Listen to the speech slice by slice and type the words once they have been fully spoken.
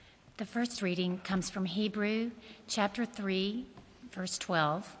The first reading comes from Hebrew chapter 3, verse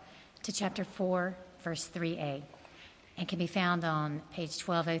 12 to chapter 4, verse 3a, and can be found on page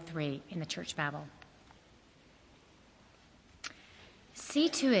 1203 in the Church Bible. See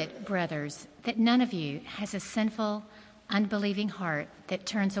to it, brothers, that none of you has a sinful, unbelieving heart that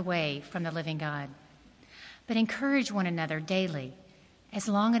turns away from the living God, but encourage one another daily, as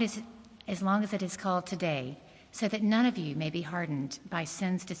long as it is called today, so that none of you may be hardened by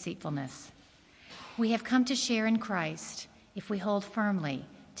sin's deceitfulness. We have come to share in Christ if we hold firmly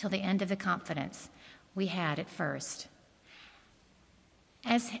till the end of the confidence we had at first.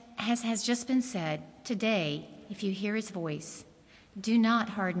 As has just been said, today, if you hear his voice, do not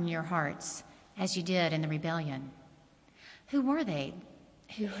harden your hearts as you did in the rebellion. Who were they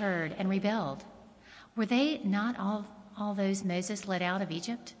who heard and rebelled? Were they not all those Moses led out of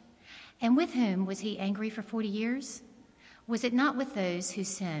Egypt? And with whom was he angry for 40 years? Was it not with those who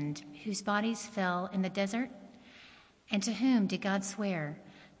sinned, whose bodies fell in the desert? And to whom did God swear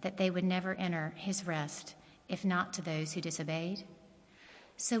that they would never enter his rest, if not to those who disobeyed?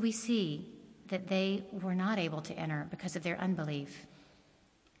 So we see that they were not able to enter because of their unbelief.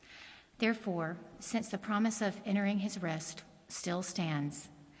 Therefore, since the promise of entering his rest still stands,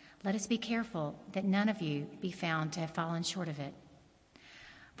 let us be careful that none of you be found to have fallen short of it.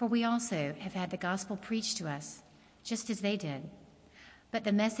 For we also have had the gospel preached to us, just as they did. But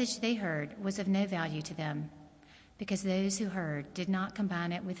the message they heard was of no value to them, because those who heard did not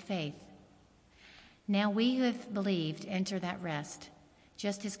combine it with faith. Now we who have believed enter that rest,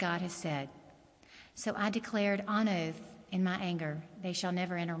 just as God has said. So I declared on oath in my anger, they shall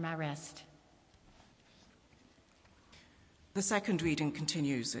never enter my rest. The second reading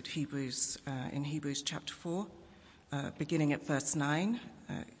continues in Hebrews chapter 4, beginning at verse 9,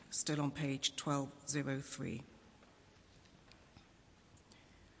 still on page 1203.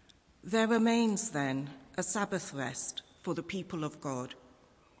 There remains then a Sabbath rest for the people of God.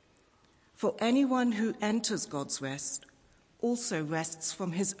 For anyone who enters God's rest also rests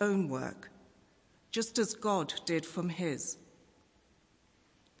from his own work, just as God did from his.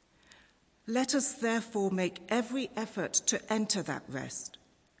 Let us therefore make every effort to enter that rest,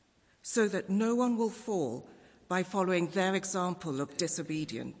 so that no one will fall by following their example of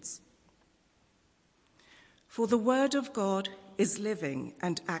disobedience. For the word of God is living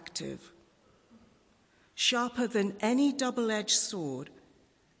and active. Sharper than any double-edged sword,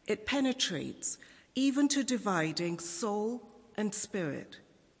 it penetrates even to dividing soul and spirit,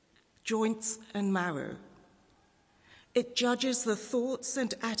 joints and marrow. It judges the thoughts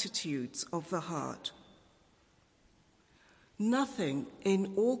and attitudes of the heart. Nothing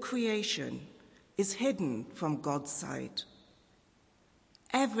in all creation is hidden from God's sight.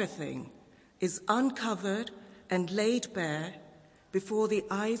 Everything is uncovered and laid bare before the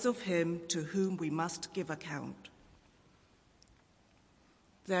eyes of him to whom we must give account.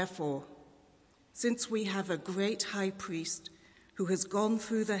 Therefore, since we have a great high priest who has gone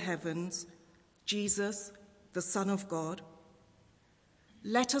through the heavens, Jesus, the Son of God,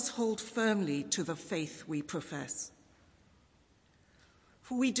 let us hold firmly to the faith we profess.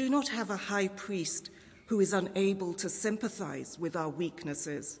 For we do not have a high priest who is unable to sympathize with our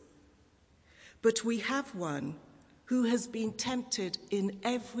weaknesses, but we have one who has been tempted in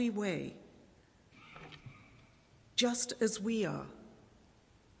every way, just as we are,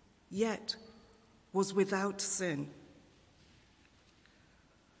 yet was without sin.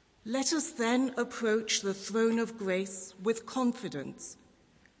 Let us then approach the throne of grace with confidence,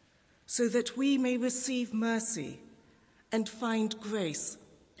 so that we may receive mercy and find grace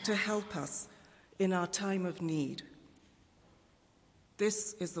to help us in our time of need.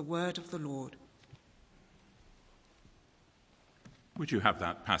 This is the word of the Lord. Would you have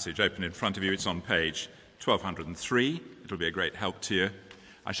that passage open in front of you? It's on page 1203. It'll be a great help to you.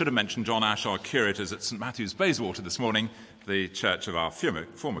 I should have mentioned John Ash, our curate, is at St Matthew's, Bayswater this morning, the church of our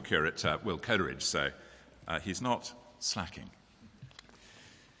former curate, Will Coleridge, so he's not slacking.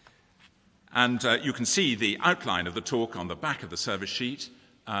 And you can see the outline of the talk on the back of the service sheet,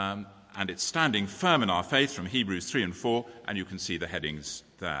 and it's standing firm in our faith from Hebrews 3 and 4, and you can see the headings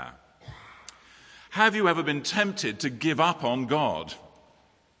there. Have you ever been tempted to give up on God?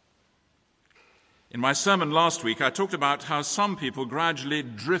 In my sermon last week, I talked about how some people gradually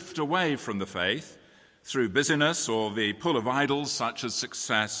drift away from the faith through busyness or the pull of idols such as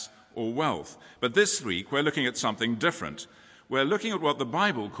success or wealth. But this week, we're looking at something different. We're looking at what the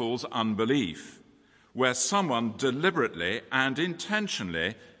Bible calls unbelief, where someone deliberately and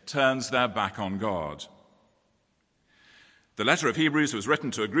intentionally turns their back on God. The letter of Hebrews was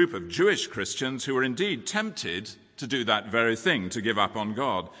written to a group of Jewish Christians who were indeed tempted to do that very thing, to give up on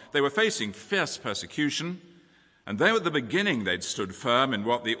God. They were facing fierce persecution, and though at the beginning they'd stood firm in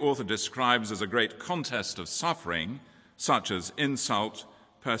what the author describes as a great contest of suffering, such as insult,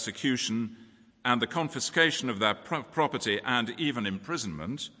 persecution, and the confiscation of their property and even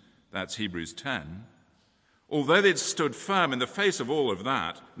imprisonment, that's Hebrews 10, although they'd stood firm in the face of all of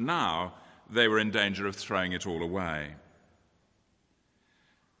that, now they were in danger of throwing it all away.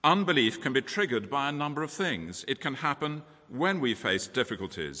 Unbelief can be triggered by a number of things. It can happen when we face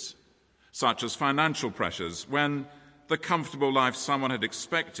difficulties, such as financial pressures, when the comfortable life someone had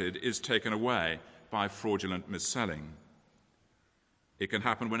expected is taken away by fraudulent mis-selling. It can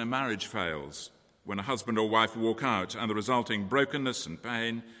happen when a marriage fails, when a husband or wife walk out and the resulting brokenness and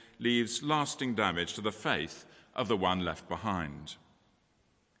pain leaves lasting damage to the faith of the one left behind.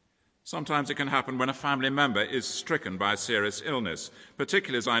 Sometimes it can happen when a family member is stricken by a serious illness,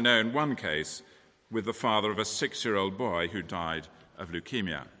 particularly as I know in one case with the father of a 6-year-old boy who died of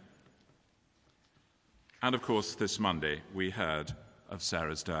leukemia. And of course, this Monday we heard of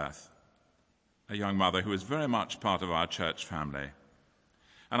Sarah's death, a young mother who was very much part of our church family.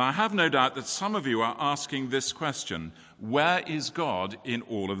 And I have no doubt that some of you are asking this question: where is God in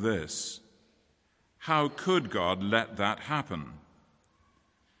all of this? How could God let that happen?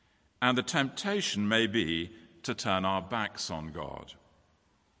 And the temptation may be to turn our backs on God.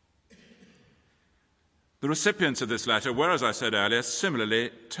 The recipients of this letter were, as I said earlier,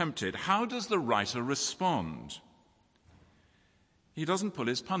 similarly tempted. How does the writer respond? He doesn't pull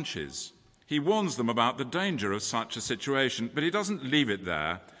his punches. He warns them about the danger of such a situation, but he doesn't leave it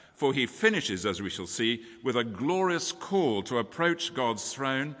there, for he finishes, as we shall see, with a glorious call to approach God's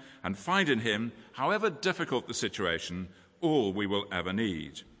throne and find in him, however difficult the situation, all we will ever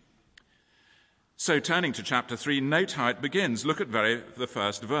need. So turning to chapter 3, note how it begins. Look at the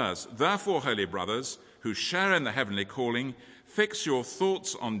first verse. Therefore, holy brothers, who share in the heavenly calling, fix your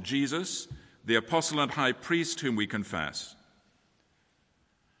thoughts on Jesus, the apostle and high priest whom we confess.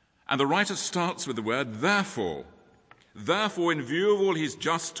 And the writer starts with the word therefore. Therefore, in view of all he's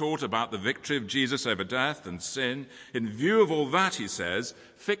just taught about the victory of Jesus over death and sin, in view of all that, he says,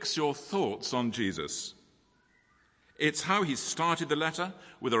 fix your thoughts on Jesus. It's how he started the letter,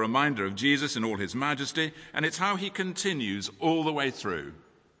 with a reminder of Jesus in all his majesty, and it's how he continues all the way through.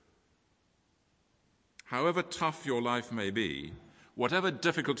 However tough your life may be, whatever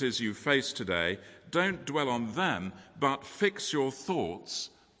difficulties you face today, don't dwell on them, but fix your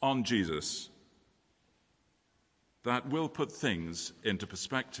thoughts on Jesus. That will put things into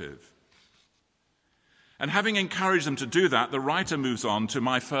perspective. And having encouraged them to do that, the writer moves on to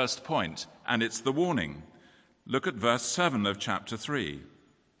my first point, and it's the warning. Look at verse 7 of chapter 3.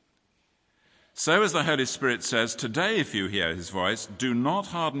 So as the Holy Spirit says, today if you hear his voice, do not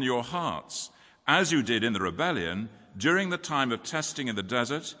harden your hearts, as you did in the rebellion during the time of testing in the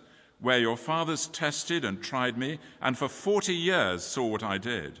desert, where your fathers tested and tried me, and for 40 years saw what I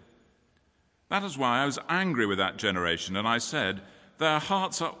did. That is why I was angry with that generation, and I said, their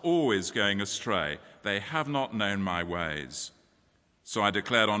hearts are always going astray. They have not known my ways. So I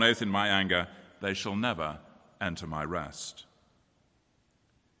declared on oath in my anger, they shall never enter my rest.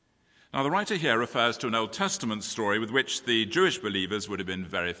 Now, the writer here refers to an Old Testament story with which the Jewish believers would have been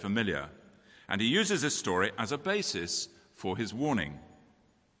very familiar, and he uses this story as a basis for his warning.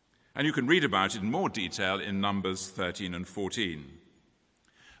 And you can read about it in more detail in Numbers 13 and 14.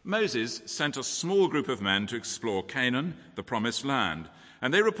 Moses sent a small group of men to explore Canaan, the promised land,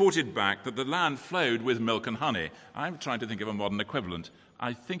 and they reported back that the land flowed with milk and honey. I'm trying to think of a modern equivalent.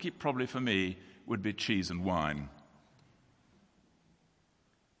 I think it probably, for me, would be cheese and wine.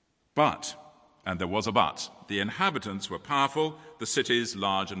 But, and there was a but, the inhabitants were powerful, the cities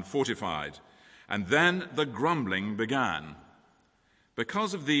large and fortified. And then the grumbling began.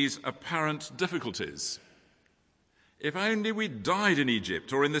 Because of these apparent difficulties, if only we died in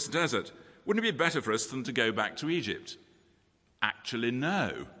Egypt or in this desert, wouldn't it be better for us than to go back to Egypt? Actually,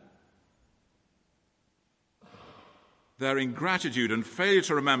 no. Their ingratitude and failure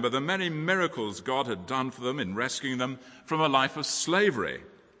to remember the many miracles God had done for them in rescuing them from a life of slavery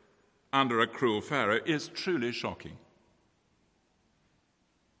under a cruel Pharaoh is truly shocking.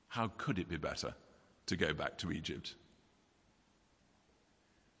 How could it be better to go back to Egypt?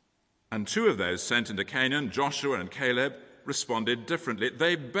 And two of those sent into Canaan, Joshua and Caleb, responded differently.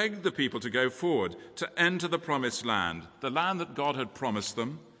 They begged the people to go forward, to enter the promised land, the land that God had promised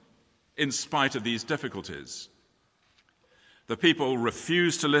them, in spite of these difficulties. The people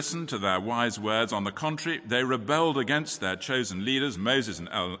refused to listen to their wise words. On the contrary, they rebelled against their chosen leaders, Moses and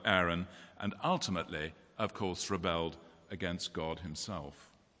Aaron, and ultimately, of course, rebelled against God himself.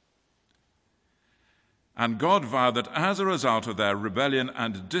 And God vowed that as a result of their rebellion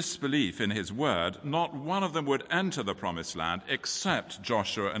and disbelief in his word, not one of them would enter the promised land except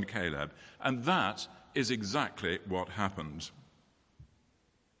Joshua and Caleb. And that is exactly what happened.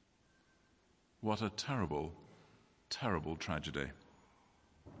 What a terrible, terrible tragedy.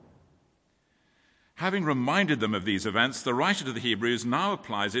 Having reminded them of these events, the writer to the Hebrews now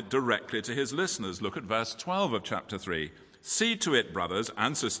applies it directly to his listeners. Look at verse 12 of chapter 3. See to it, brothers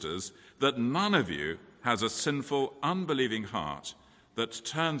and sisters, that none of you has a sinful, unbelieving heart that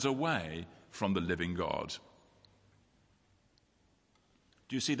turns away from the living God.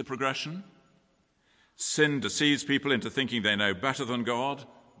 Do you see the progression? Sin deceives people into thinking they know better than God.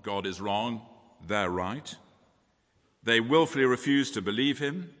 God is wrong, they're right. They willfully refuse to believe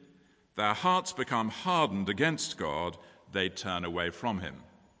him. Their hearts become hardened against God. They turn away from him.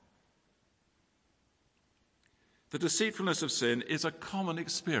 The deceitfulness of sin is a common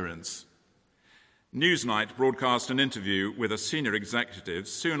experience. Newsnight broadcast an interview with a senior executive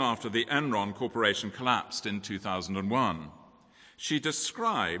soon after the Enron Corporation collapsed in 2001. She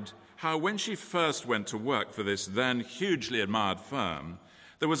described how when she first went to work for this then hugely admired firm,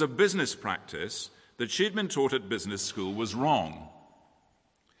 there was a business practice that she'd been taught at business school was wrong.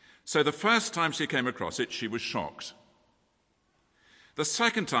 So the first time she came across it, she was shocked. The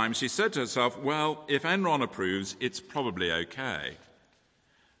second time she said to herself, well, if Enron approves, it's probably okay.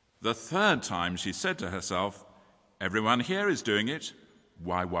 The third time she said to herself, everyone here is doing it,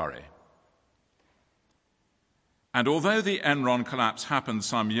 why worry? And although the Enron collapse happened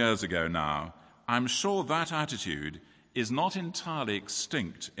some years ago now, I'm sure that attitude is not entirely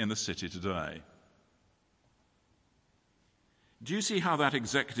extinct in the city today. Do you see how that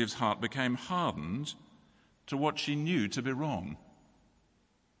executive's heart became hardened to what she knew to be wrong?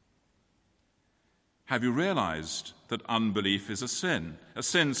 Have you realized that unbelief is a sin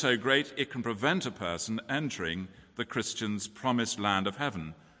so great it can prevent a person entering the Christian's promised land of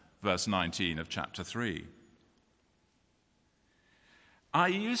heaven? Verse 19 of chapter 3. I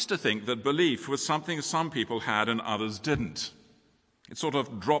used to think that belief was something some people had and others didn't. It sort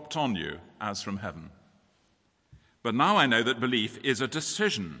of dropped on you as from heaven. But now I know that belief is a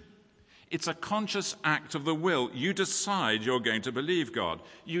decision. It's a conscious act of the will. You decide you're going to believe God.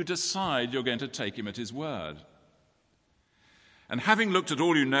 You decide you're going to take him at his word. And having looked at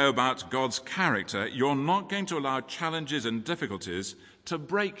all you know about God's character, you're not going to allow challenges and difficulties to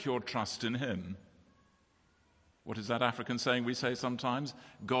break your trust in him. What is that African saying we say sometimes?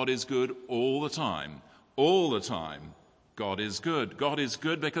 God is good all the time. All the time, God is good. God is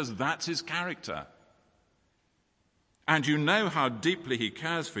good because that's his character. And you know how deeply he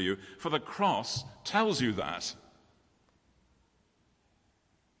cares for you, for the cross tells you that.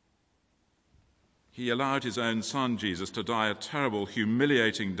 He allowed his own son, Jesus, to die a terrible,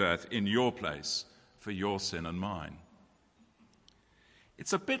 humiliating death in your place for your sin and mine.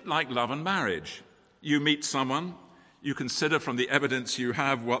 It's a bit like love and marriage. You meet someone, you consider from the evidence you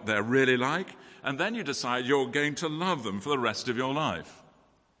have what they're really like, and then you decide you're going to love them for the rest of your life.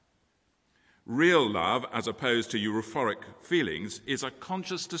 Real love, as opposed to euphoric feelings, is a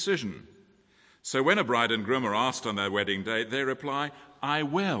conscious decision. So when a bride and groom are asked on their wedding day, they reply, I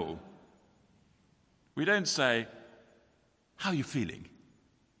will. We don't say, how are you feeling?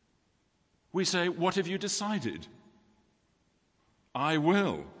 We say, what have you decided? I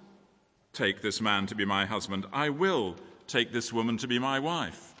will take this man to be my husband. I will take this woman to be my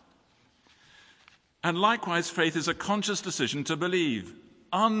wife. And likewise, faith is a conscious decision to believe.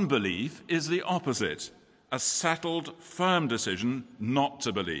 Unbelief is the opposite, a settled, firm decision not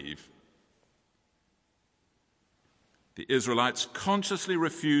to believe. The Israelites consciously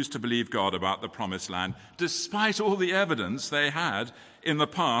refused to believe God about the promised land, despite all the evidence they had in the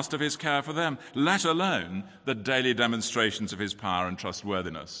past of his care for them, let alone the daily demonstrations of his power and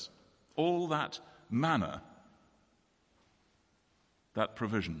trustworthiness. All that manna, that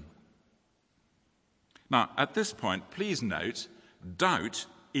provision. Now, at this point, please note, doubt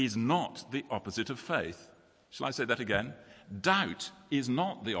is not the opposite of faith. Shall I say that again? Doubt is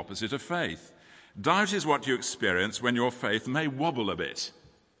not the opposite of faith. Doubt is what you experience when your faith may wobble a bit.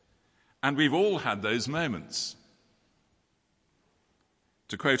 And we've all had those moments.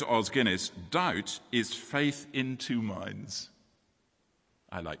 To quote Os Guinness, doubt is faith in two minds.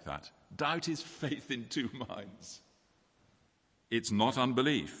 I like that. Doubt is faith in two minds. It's not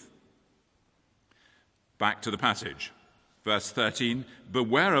unbelief. Back to the passage. Verse 13,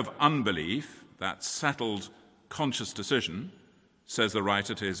 beware of unbelief, that settled, conscious decision, says the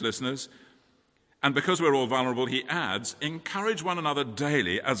writer to his listeners. And because we're all vulnerable, he adds, encourage one another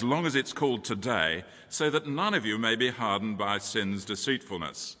daily, as long as it's called today, so that none of you may be hardened by sin's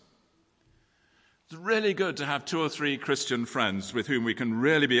deceitfulness. It's really good to have 2 or 3 Christian friends with whom we can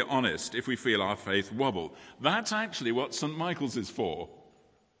really be honest if we feel our faith wobble. That's actually what St. Michael's is for.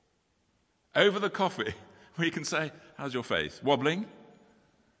 Over the coffee, we can say, how's your faith? Wobbling?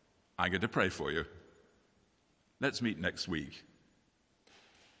 I'm going to pray for you. Let's meet next week.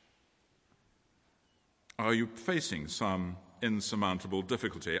 Are you facing some insurmountable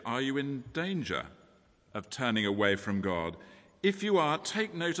difficulty? Are you in danger of turning away from God? If you are,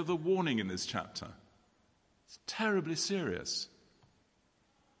 take note of the warning in this chapter. It's terribly serious.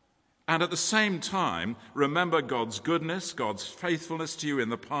 And at the same time, remember God's goodness, God's faithfulness to you in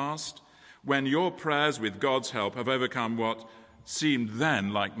the past, when your prayers with God's help have overcome what seemed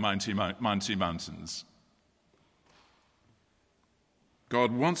then like mighty mountains.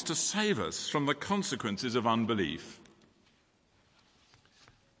 God wants to save us from the consequences of unbelief.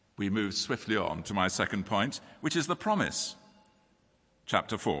 We move swiftly on to my second point, which is the promise.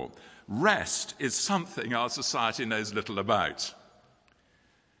 Chapter 4. Rest is something our society knows little about.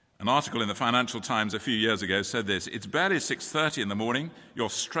 An article in the Financial Times a few years ago said this: it's barely 6:30 in the morning, your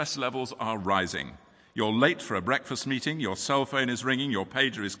stress levels are rising. You're late for a breakfast meeting, your cell phone is ringing, your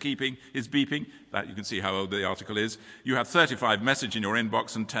pager is beeping. That you can see how old the article is. You have 35 messages in your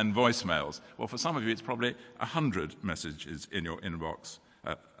inbox and 10 voicemails. Well, for some of you, it's probably 100 messages in your inbox,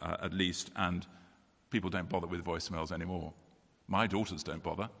 at least, and people don't bother with voicemails anymore. My daughters don't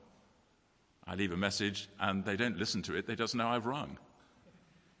bother. I leave a message, and they don't listen to it. They just know I've rung.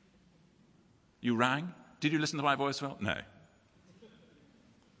 You rang? Did you listen to my voicemail? No.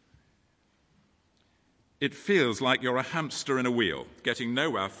 It feels like you're a hamster in a wheel, getting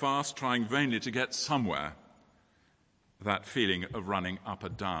nowhere fast, trying vainly to get somewhere. That feeling of running up a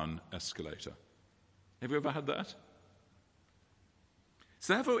down escalator. Have you ever had that? It's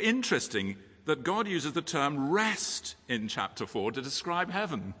therefore interesting that God uses the term rest in chapter 4 to describe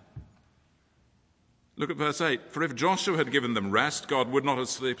heaven. Look at verse 8. For if Joshua had given them rest, God would not have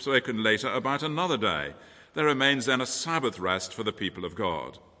spoken later about another day. There remains then a Sabbath rest for the people of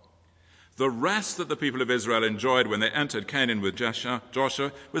God. The rest that the people of Israel enjoyed when they entered Canaan with Joshua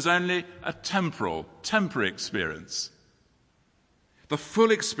was only a temporary experience. The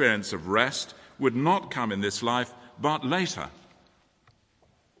full experience of rest would not come in this life, but later.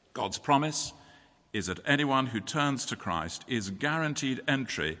 God's promise is that anyone who turns to Christ is guaranteed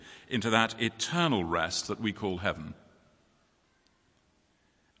entry into that eternal rest that we call heaven.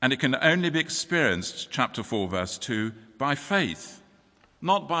 And it can only be experienced, chapter 4, verse 2, by faith,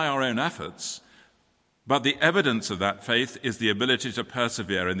 not by our own efforts, but the evidence of that faith is the ability to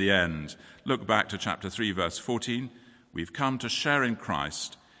persevere in the end. Look back to chapter 3, verse 14. We've come to share in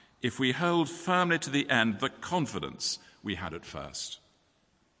Christ if we hold firmly to the end the confidence we had at first.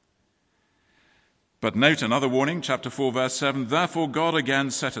 But note another warning, chapter 4, verse 7. Therefore God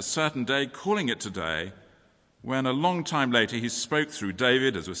again set a certain day, calling it today, when a long time later he spoke through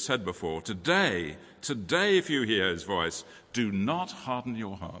David, as was said before, Today, if you hear his voice, do not harden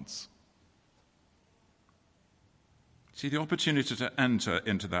your hearts. See, the opportunity to enter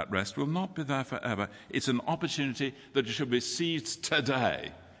into that rest will not be there forever. It's an opportunity that should be seized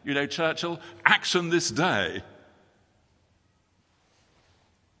today. You know, Churchill, action this day.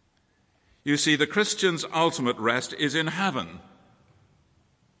 You see, the Christian's ultimate rest is in heaven.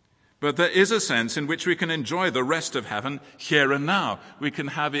 But there is a sense in which we can enjoy the rest of heaven here and now. We can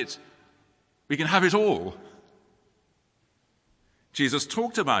have it all. Jesus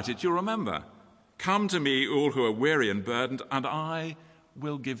talked about it, you'll remember. Come to me, all who are weary and burdened, and I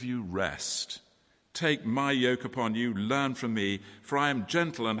will give you rest. Take my yoke upon you, learn from me, for I am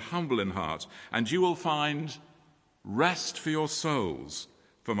gentle and humble in heart, and you will find rest for your souls.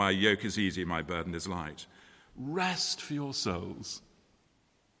 For my yoke is easy, my burden is light. Rest for your souls.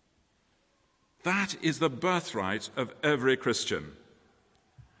 That is the birthright of every Christian.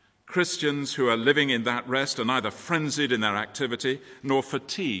 Christians who are living in that rest are neither frenzied in their activity nor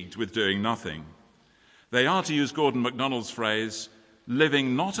fatigued with doing nothing. They are, to use Gordon MacDonald's phrase,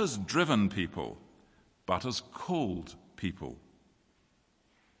 living not as driven people, but as called people.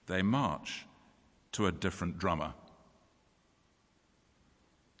 They march to a different drummer.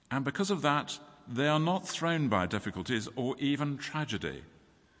 And because of that, they are not thrown by difficulties or even tragedy.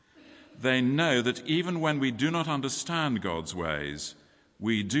 They know that even when we do not understand God's ways,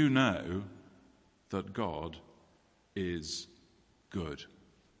 we do know that God is good.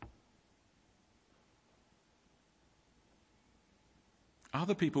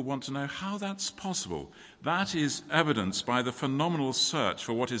 Other people want to know how that's possible. That is evidenced by the phenomenal search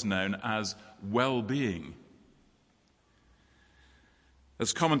for what is known as well-being.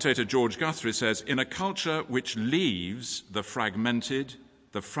 As commentator George Guthrie says, in a culture which leaves the fragmented,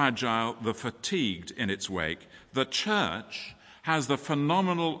 the fragile, the fatigued in its wake, the church has the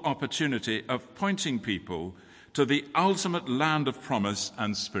phenomenal opportunity of pointing people to the ultimate land of promise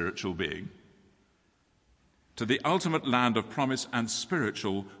and spiritual being. To the ultimate land of promise and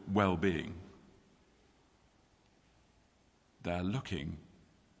spiritual well-being. They're looking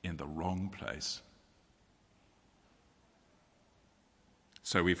in the wrong place.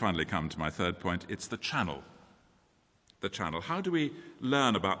 So we finally come to my third point. It's the channel. The channel. How do we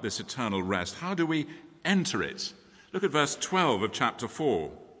learn about this eternal rest? How do we enter it? Look at verse 12 of chapter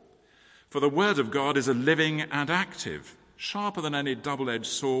 4. For the word of God is a living and active, sharper than any double-edged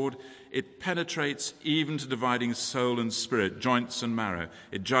sword. It penetrates even to dividing soul and spirit, joints and marrow.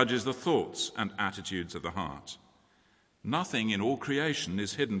 It judges the thoughts and attitudes of the heart. Nothing in all creation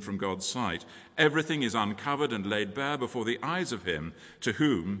is hidden from God's sight. Everything is uncovered and laid bare before the eyes of him to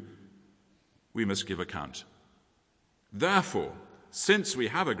whom we must give account. Therefore, since we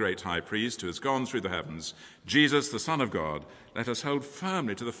have a great high priest who has gone through the heavens, Jesus, the Son of God, let us hold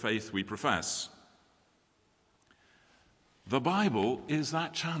firmly to the faith we profess. The Bible is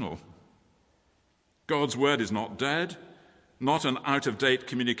that channel. God's word is not dead, not an out-of-date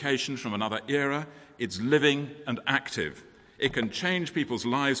communication from another era. It's living and active. It can change people's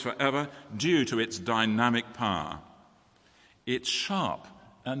lives forever due to its dynamic power. It's sharp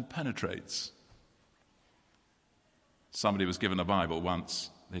and penetrates. Somebody was given a Bible once.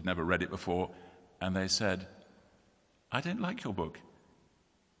 They'd never read it before, and they said, "I don't like your book.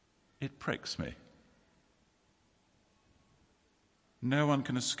 It pricks me." No one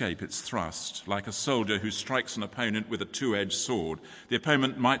can escape its thrust, like a soldier who strikes an opponent with a two-edged sword. The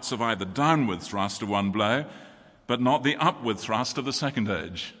opponent might survive the downward thrust of one blow, but not the upward thrust of the second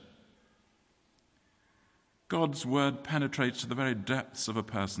edge. God's word penetrates to the very depths of a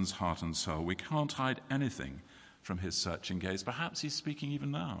person's heart and soul. We can't hide anything from his searching gaze. Perhaps he's speaking even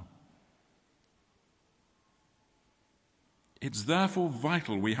now. It's therefore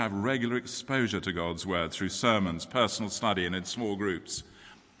vital we have regular exposure to God's word through sermons, personal study, and in small groups.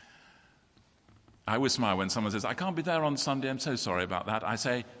 I always smile when someone says, "I can't be there on Sunday, I'm so sorry about that." I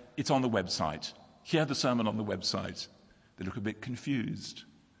say, "It's on the website. Hear the sermon on the website." They look a bit confused.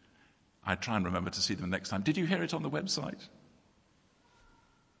 I try and remember to see them next time. "Did you hear it on the website?"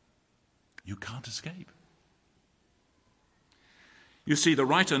 You can't escape. You see, the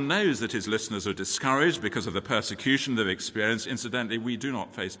writer knows that his listeners are discouraged because of the persecution they've experienced. Incidentally, we do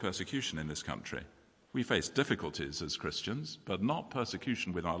not face persecution in this country. We face difficulties as Christians, but not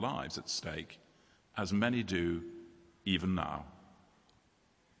persecution with our lives at stake, as many do even now.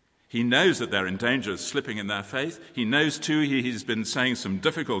 He knows that they're in danger of slipping in their faith. He knows, too, he's been saying some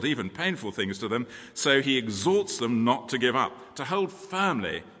difficult, even painful things to them, so he exhorts them not to give up, to hold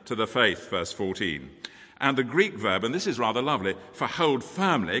firmly to the faith, verse 14. And the Greek verb, and this is rather lovely, for hold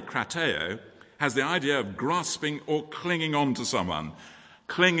firmly, krateo, has the idea of grasping or clinging on to someone,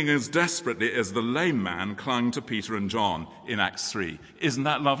 clinging as desperately as the lame man clung to Peter and John in Acts 3. Isn't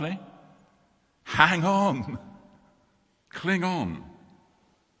that lovely? Hang on. Cling on.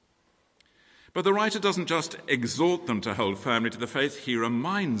 But the writer doesn't just exhort them to hold firmly to the faith, he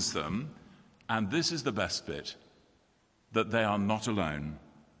reminds them, and this is the best bit, that they are not alone.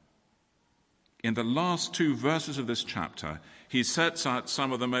 In the last two verses of this chapter, he sets out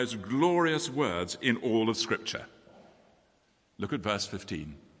some of the most glorious words in all of Scripture. Look at verse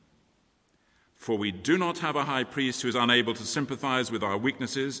 15. For we do not have a high priest who is unable to sympathize with our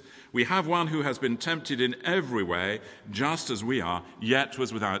weaknesses. We have one who has been tempted in every way, just as we are, yet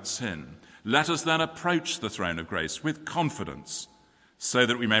was without sin. Let us then approach the throne of grace with confidence, so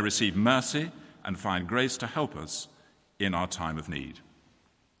that we may receive mercy and find grace to help us in our time of need.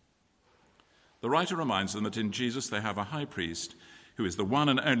 The writer reminds them that in Jesus they have a high priest who is the one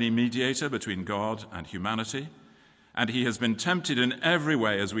and only mediator between God and humanity, and he has been tempted in every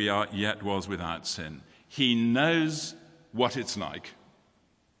way as we are, yet was without sin. He knows what it's like.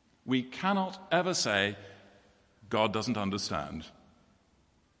 We cannot ever say, God doesn't understand.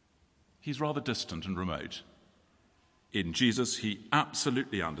 He's rather distant and remote. In Jesus, he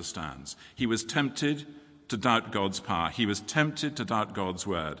absolutely understands. He was tempted to doubt God's power. He was tempted to doubt God's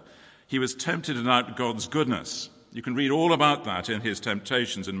word. He was tempted to doubt God's goodness. You can read all about that in his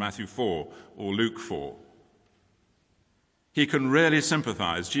temptations in Matthew 4 or Luke 4. He can really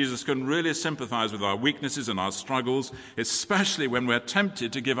sympathize. Jesus can really sympathize with our weaknesses and our struggles, especially when we're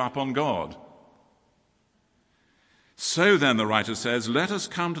tempted to give up on God. So then, the writer says, let us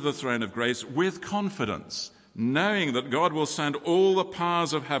come to the throne of grace with confidence, knowing that God will send all the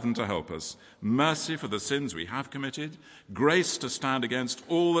powers of heaven to help us, mercy for the sins we have committed, grace to stand against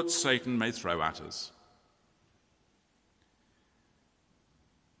all that Satan may throw at us.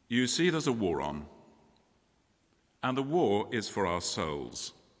 You see, there's a war on, and the war is for our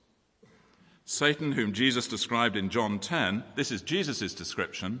souls. Satan, whom Jesus described in John 10, this is Jesus'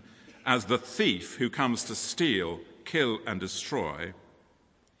 description, as the thief who comes to steal, kill, and destroy,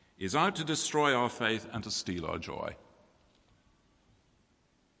 is out to destroy our faith and to steal our joy.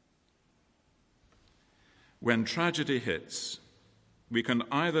 When tragedy hits, we can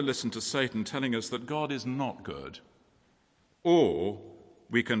either listen to Satan telling us that God is not good, or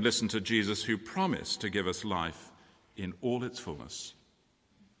we can listen to Jesus, who promised to give us life in all its fullness.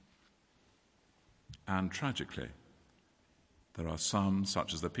 And tragically, there are some,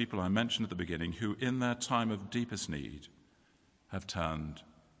 such as the people I mentioned at the beginning, who in their time of deepest need have turned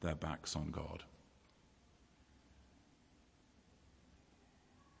their backs on God.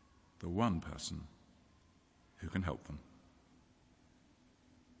 The one person who can help them.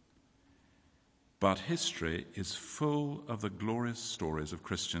 But history is full of the glorious stories of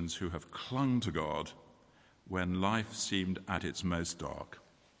Christians who have clung to God when life seemed at its most dark.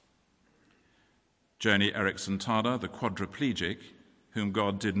 Joni Eareckson Tada, the quadriplegic, whom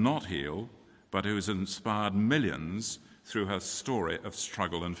God did not heal, but who has inspired millions through her story of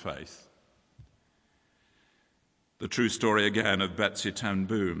struggle and faith. The true story again of Betsy ten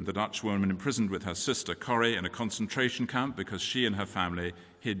Boom, the Dutch woman imprisoned with her sister Corrie in a concentration camp because she and her family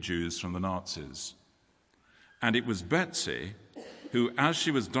hid Jews from the Nazis. And it was Betsy who, as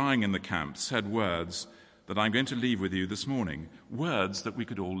she was dying in the camp, said words that I'm going to leave with you this morning, words that we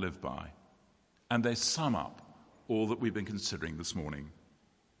could all live by. And they sum up all that we've been considering this morning.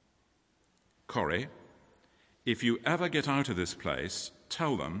 Corrie, if you ever get out of this place,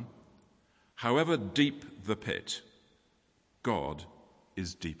 tell them, however deep the pit, God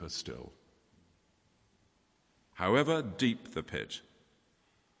is deeper still. However deep the pit,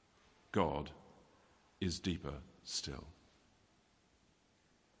 God is deeper still.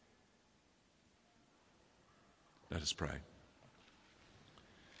 Let us pray.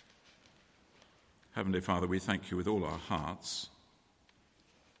 Heavenly Father, we thank you with all our hearts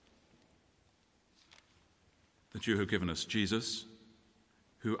that you have given us Jesus,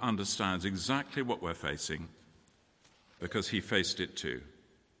 who understands exactly what we're facing because he faced it too.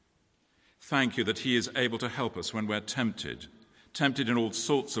 Thank you that he is able to help us when we're tempted in all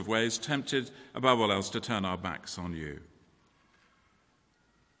sorts of ways, tempted above all else to turn our backs on you.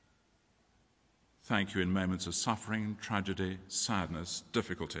 Thank you in moments of suffering, tragedy, sadness,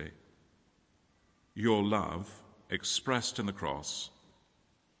 difficulty. Your love, expressed in the cross,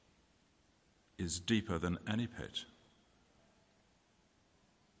 is deeper than any pit.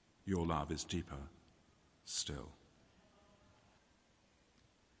 Your love is deeper still.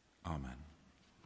 Amen.